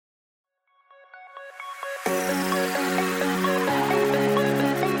Hey,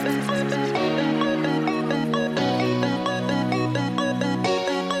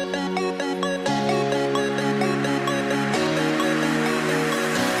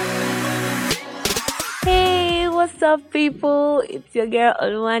 what's up, people? It's your girl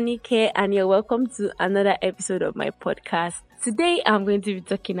Oluwani K, and you're welcome to another episode of my podcast. Today, I'm going to be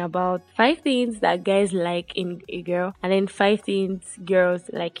talking about 5 things that guys like in a girl, and then 5 things girls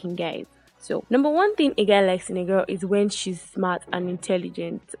like in guys. So, number one thing a guy likes in a girl is when she's smart and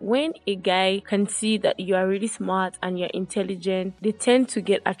intelligent. When a guy can see that you are really smart and you're intelligent, they tend to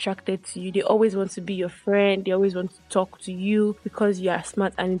get attracted to you. They always want to be your friend. They always want to talk to you because you are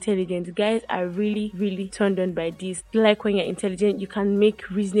smart and intelligent. Guys are really, really turned on by this. Like when you're intelligent, you can make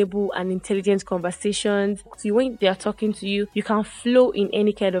reasonable and intelligent conversations. So when they are talking to you, you can flow in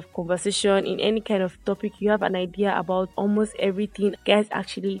any kind of conversation, in any kind of topic. You have an idea about almost everything. Guys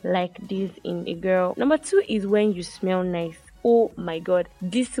actually like this in a girl. Number two is when you smell nice. Oh my god,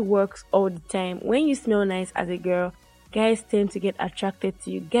 this works all the time. When you smell nice as a girl, guys tend to get attracted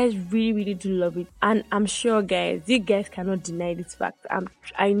to you. Guys really, really do love it. And I'm sure, guys, you guys cannot deny this fact.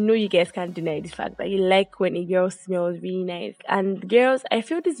 I know you guys can't deny this fact that you like when a girl smells really nice. And girls, I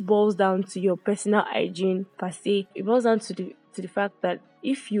feel this boils down to your personal hygiene per se. It boils down to the fact that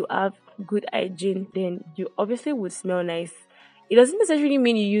if you have good hygiene, then you obviously would smell nice. It doesn't necessarily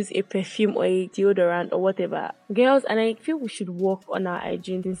mean you use a perfume or a deodorant or whatever. Girls, and I feel we should work on our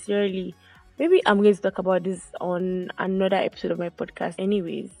hygiene sincerely. Maybe I'm going to talk about this on another episode of my podcast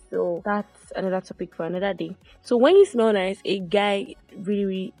anyways. So that's another topic for another day. So when you smell nice, a guy really,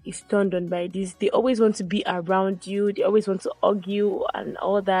 really is turned on by this. They always want to be around you. They always want to hug you and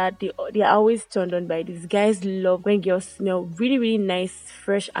all that. They are always turned on by this. Guys love when girls smell really, really nice,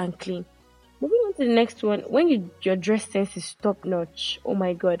 fresh and clean. Moving on to the next one, when your dress sense is top notch. Oh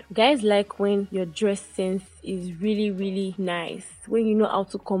my god. Guys like when your dress sense is really, really nice. When you know how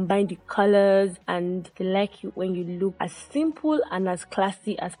to combine the colors, and they like it when you look as simple and as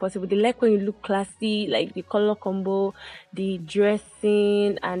classy as possible. They like when you look classy, like the color combo, the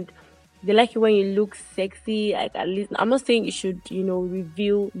dressing, and they like it when you look sexy. Like, at least, I'm not saying you should,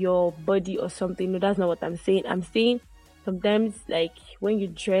 reveal your body or something. No, that's not what I'm saying. I'm saying sometimes, like, when you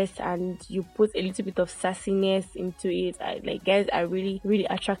dress and you put a little bit of sassiness into it, guys are really, really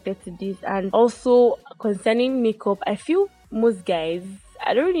attracted to this. And also concerning makeup, I feel most guys,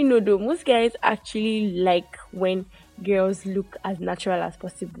 I don't really know though, most guys actually like when girls look as natural as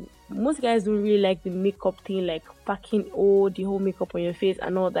possible. Most guys don't really like the makeup thing, like packing all the whole makeup on your face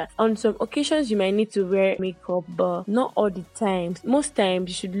and all that. On some occasions, you might need to wear makeup, but not all the time. Most times,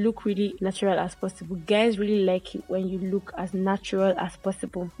 you should look really natural as possible. Guys really like it when you look as natural as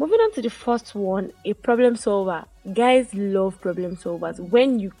possible. Moving on to the first one, a problem solver. Guys love problem solvers.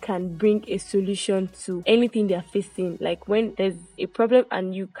 When you can bring a solution to anything they're facing, like when there's a problem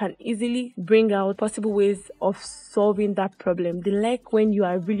and you can easily bring out possible ways of solving that problem. They like when you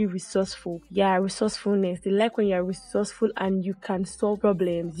are really resourceful. Yeah, resourcefulness. They like when you are resourceful and you can solve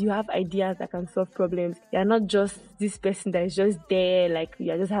problems. You have ideas that can solve problems. You're not just this person that is just there, like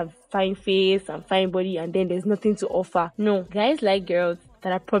you just have fine face and fine body and then there's nothing to offer. No, guys like girls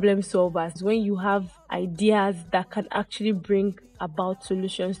that are problem solvers. When you have ideas that can actually bring about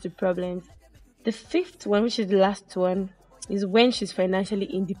solutions to problems. The fifth one, which is the last one, is when she's financially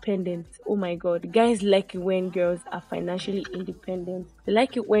independent. Oh my god, guys like it when girls are financially independent. They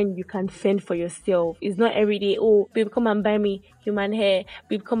like it when you can fend for yourself. It's not every day, oh babe, come and buy me human hair,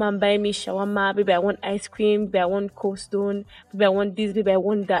 babe, come and buy me shawarma, babe, I want ice cream, babe, I want Cold Stone, babe, I want this, babe, I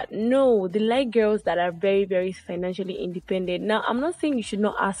want that. No, they like girls that are very, very financially independent. Now, I'm not saying you should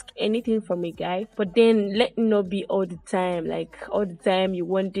not ask anything from a guy, but then let it not be all the time. Like all the time you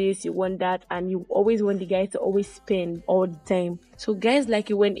want this, you want that, and you always want the guy to always spend all the time. So guys like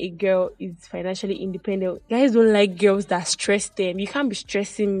it when a girl is financially independent. Guys don't like girls that stress them. You can't be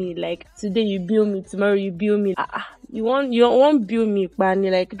stressing me, like today you bill me, tomorrow you bill me. You don't want bill me, man.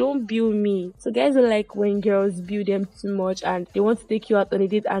 Like, don't bill me. So guys don't like when girls bill them too much and they want to take you out on a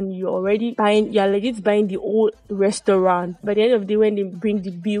date and you're legit buying the whole restaurant. By the end of the day, when they bring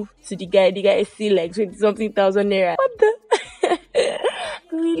the bill to the guy is still like 20 something thousand naira. What the?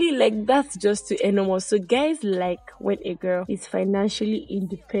 Really, like, that's just too enormous. So guys like when a girl is financially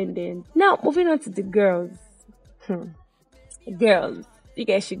independent. Now, moving on to the girls. Girls, you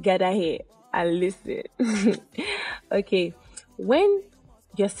guys should gather here and listen. Okay, when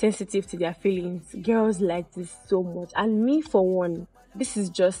you're sensitive to their feelings, girls like this so much. And me, for one, this is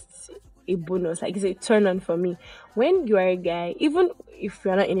just a bonus. Like, it's a turn on for me. When you are a guy, even if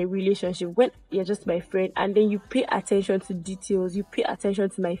you're not in a relationship, when you're just my friend, and then you pay attention to details, you pay attention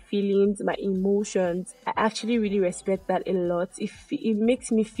to my feelings, my emotions, I actually really respect that a lot. It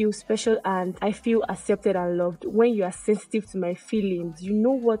makes me feel special, and I feel accepted and loved when you are sensitive to my feelings. You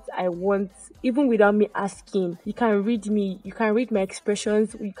know what I want, even without me asking. You can read me, you can read my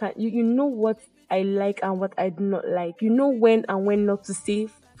expressions, you know what I like and what I do not like. You know when and when not to say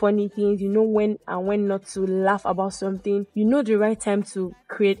funny things. You know when and when not to laugh about something. You know the right time to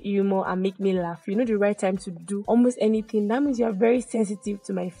create humor and make me laugh. You know the right time to do almost anything. That means you are very sensitive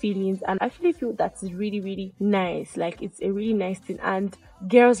to my feelings, and I actually feel that is really, really nice. Like, it's a really nice thing, and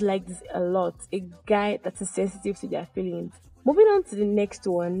girls like this a lot. A guy that is sensitive to their feelings. Moving on to the next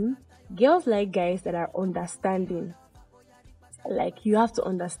one. Girls like guys that are understanding. Like, you have to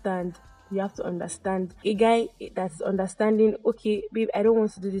understand. You have to understand. A guy that's understanding, okay, babe, I don't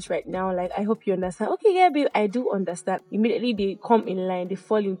want to do this right now. Like, I hope you understand. Okay, yeah, babe, I do understand. Immediately they come in line, they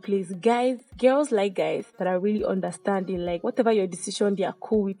fall in place. Girls like guys that are really understanding. Like, whatever your decision, they are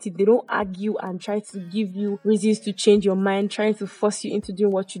cool with it. They don't argue and try to give you reasons to change your mind, trying to force you into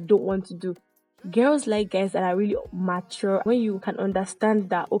doing what you don't want to do. Girls like guys that are really mature. When you can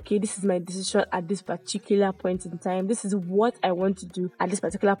understand that, okay, this is my decision at this particular point in time, this is what I want to do at this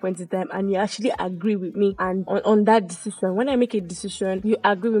particular point in time, and you actually agree with me and on that decision. When I make a decision, you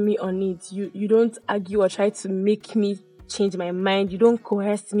agree with me on it. You don't argue or try to make me change my mind. You don't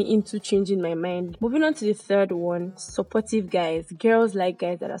coerce me into changing my mind. Moving on to the third one, supportive guys. Girls like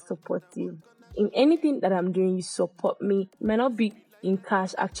guys that are supportive. In anything that I'm doing, you support me. It might not be in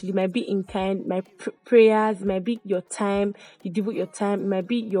cash, actually, might be in kind, my prayers, might be your time, you devote your time, it might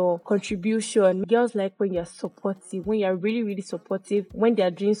be your contribution. Girls like when you're supportive, when you're really, really supportive, when they're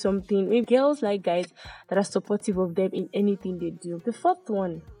doing something. Maybe girls like guys that are supportive of them in anything they do. The fourth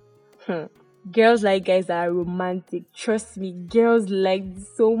one, girls like guys that are romantic. Trust me, girls like this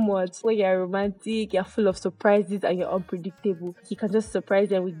so much. When you're romantic, you're full of surprises and you're unpredictable. You can just surprise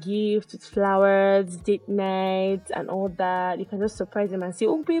them with gifts, with flowers, date nights, and all that. You can just surprise them and say,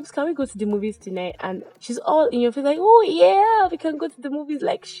 oh, babes, can we go to the movies tonight? And she's all in your face like, oh, yeah, we can go to the movies.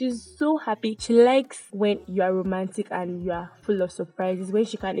 Like, she's so happy. She likes when you are romantic and you are full of surprises, when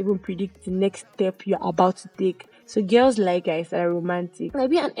she can't even predict the next step you're about to take. So girls like guys that are romantic.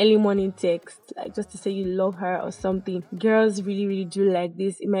 Maybe an early morning text, like just to say you love her or something. Girls really, really do like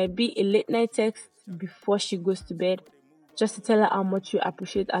this. It might be a late night text before she goes to bed, just to tell her how much you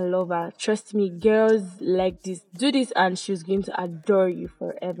appreciate and love her. Trust me, girls like this. Do this and she's going to adore you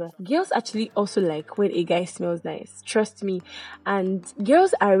forever. Girls actually also like when a guy smells nice. Trust me. And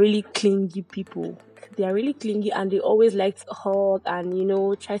girls are really clingy people. They are really clingy and they always like to hug and,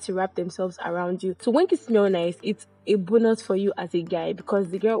 try to wrap themselves around you. So when you smell nice, it's a bonus for you as a guy, because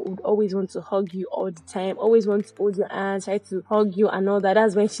the girl would always want to hug you all the time, always want to hold your hand, try to hug you and all that.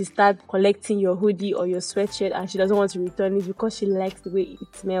 That's when she starts collecting your hoodie or your sweatshirt and she doesn't want to return it because she likes the way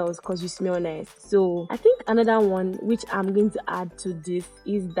it smells, because you smell nice. So I think another one which I'm going to add to this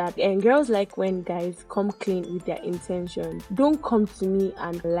is that girls like when guys come clean with their intentions. Don't come to me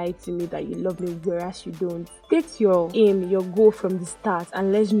and lie to me that you love me whereas you don't. State your aim, your goal from the start,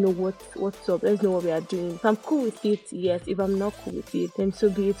 and let's know what's up. Let's know what we are doing. If I'm cool with it, yes. If I'm not cool with it, then so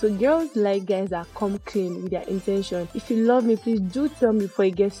be it. So girls like guys that come clean with their intention. If you love me, please do tell me before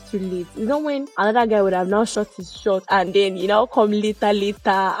it gets too late. It's not when another guy would have now shot his shot and then come later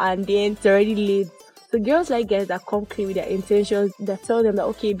and then it's already late. So girls like guys that come clean with their intentions, that tell them that,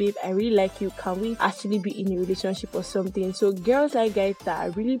 okay, babe, I really like you. Can we actually be in a relationship or something? So girls like guys that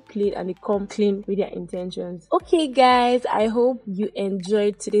are really plain and they come clean with their intentions. Okay, guys, I hope you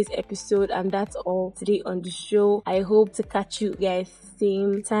enjoyed today's episode, and that's all today on the show. I hope to catch you guys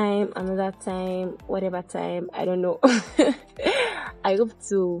same time, another time, whatever time, I don't know. I hope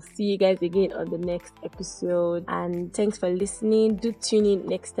to see you guys again on the next episode, and thanks for listening. Do tune in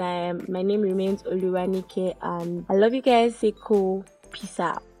next time. My name remains Oluwanike, and I love you guys. Stay cool. Peace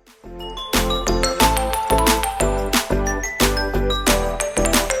out.